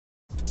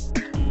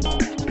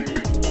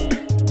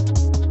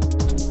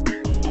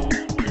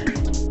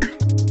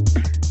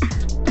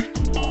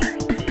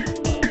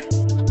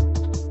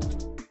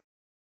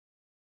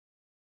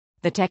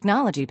The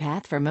technology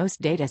path for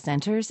most data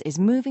centers is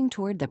moving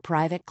toward the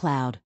private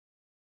cloud,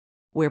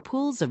 where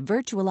pools of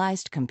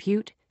virtualized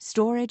compute,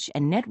 storage,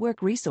 and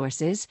network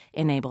resources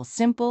enable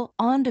simple,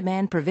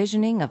 on-demand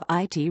provisioning of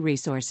IT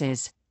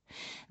resources.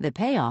 The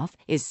payoff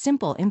is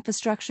simple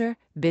infrastructure,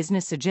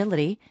 business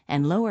agility,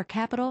 and lower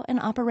capital and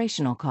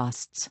operational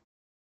costs.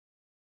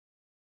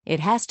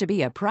 It has to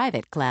be a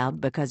private cloud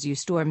because you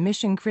store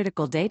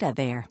mission-critical data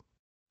there.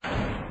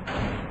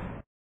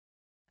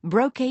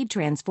 Brocade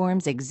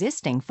transforms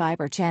existing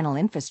fiber channel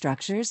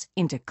infrastructures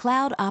into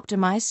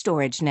cloud-optimized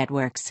storage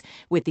networks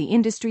with the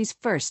industry's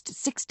first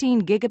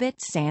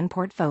 16-gigabit SAN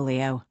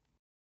portfolio.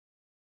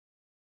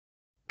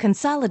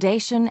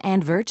 Consolidation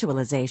and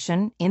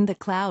virtualization, in the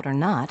cloud or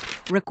not,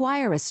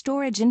 require a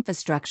storage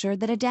infrastructure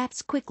that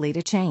adapts quickly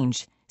to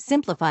change,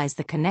 simplifies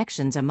the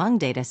connections among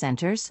data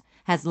centers,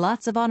 has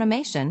lots of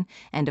automation,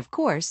 and of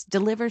course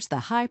delivers the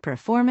high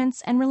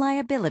performance and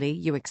reliability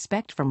you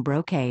expect from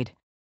Brocade.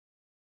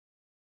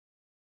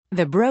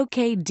 The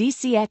Brocade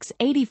DCX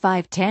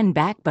 8510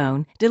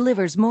 backbone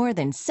delivers more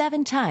than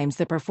 7 times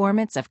the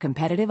performance of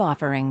competitive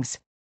offerings.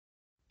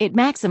 It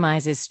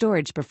maximizes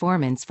storage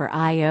performance for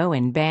I/O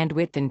and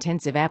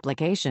bandwidth-intensive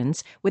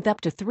applications with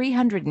up to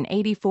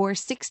 384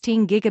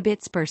 16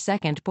 gigabits per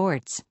second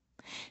ports.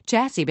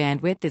 Chassis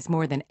bandwidth is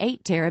more than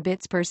 8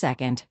 terabits per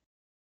second.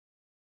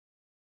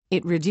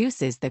 It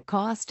reduces the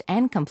cost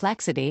and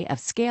complexity of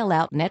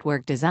scale-out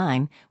network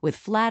design with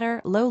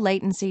flatter,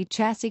 low-latency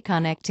chassis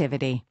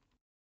connectivity.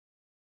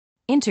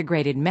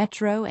 Integrated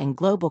metro and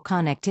global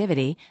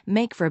connectivity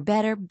make for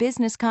better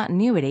business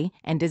continuity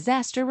and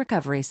disaster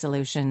recovery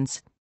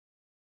solutions.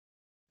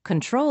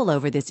 Control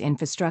over this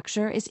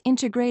infrastructure is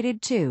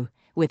integrated too,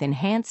 with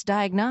enhanced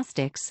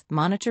diagnostics,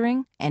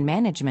 monitoring, and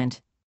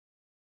management.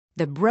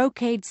 The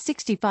Brocade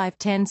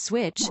 6510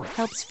 switch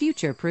helps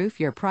future-proof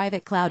your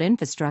private cloud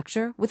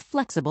infrastructure with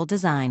flexible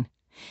design.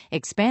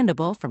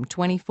 Expandable from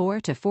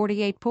 24 to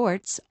 48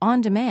 ports, on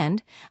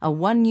demand, a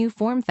 1U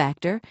form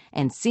factor,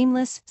 and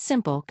seamless,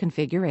 simple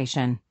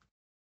configuration.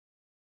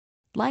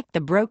 Like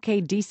the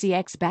Brocade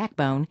DCX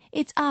backbone,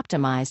 it's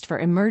optimized for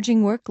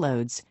emerging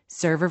workloads,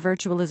 server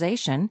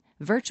virtualization,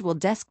 virtual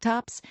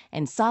desktops,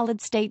 and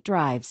solid-state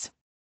drives.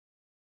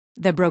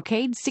 The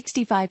Brocade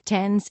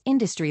 6510's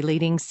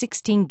industry-leading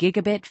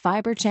 16-gigabit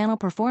fiber channel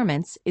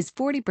performance is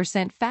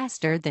 40%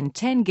 faster than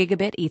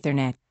 10-gigabit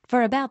Ethernet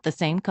for about the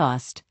same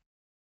cost.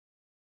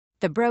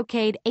 The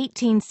Brocade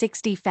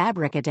 1860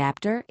 fabric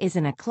adapter is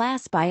in a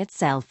class by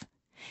itself.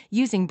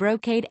 Using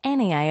Brocade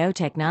NAIO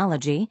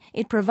technology,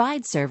 it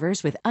provides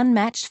servers with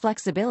unmatched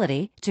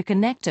flexibility to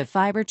connect to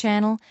fiber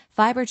channel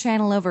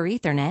over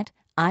Ethernet,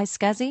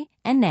 iSCSI,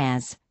 and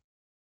NAS.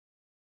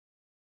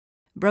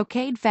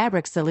 Brocade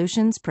fabric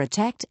solutions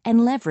protect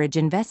and leverage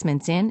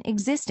investments in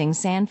existing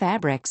SAN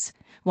fabrics,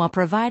 while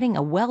providing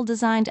a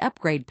well-designed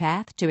upgrade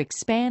path to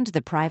expand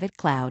the private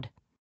cloud.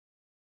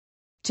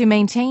 To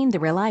maintain the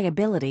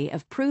reliability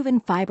of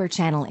proven fiber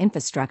channel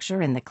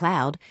infrastructure in the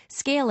cloud,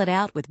 scale it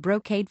out with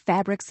Brocade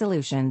Fabric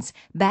Solutions,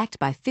 backed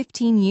by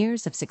 15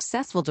 years of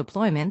successful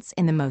deployments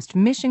in the most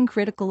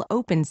mission-critical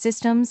open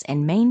systems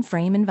and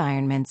mainframe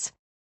environments.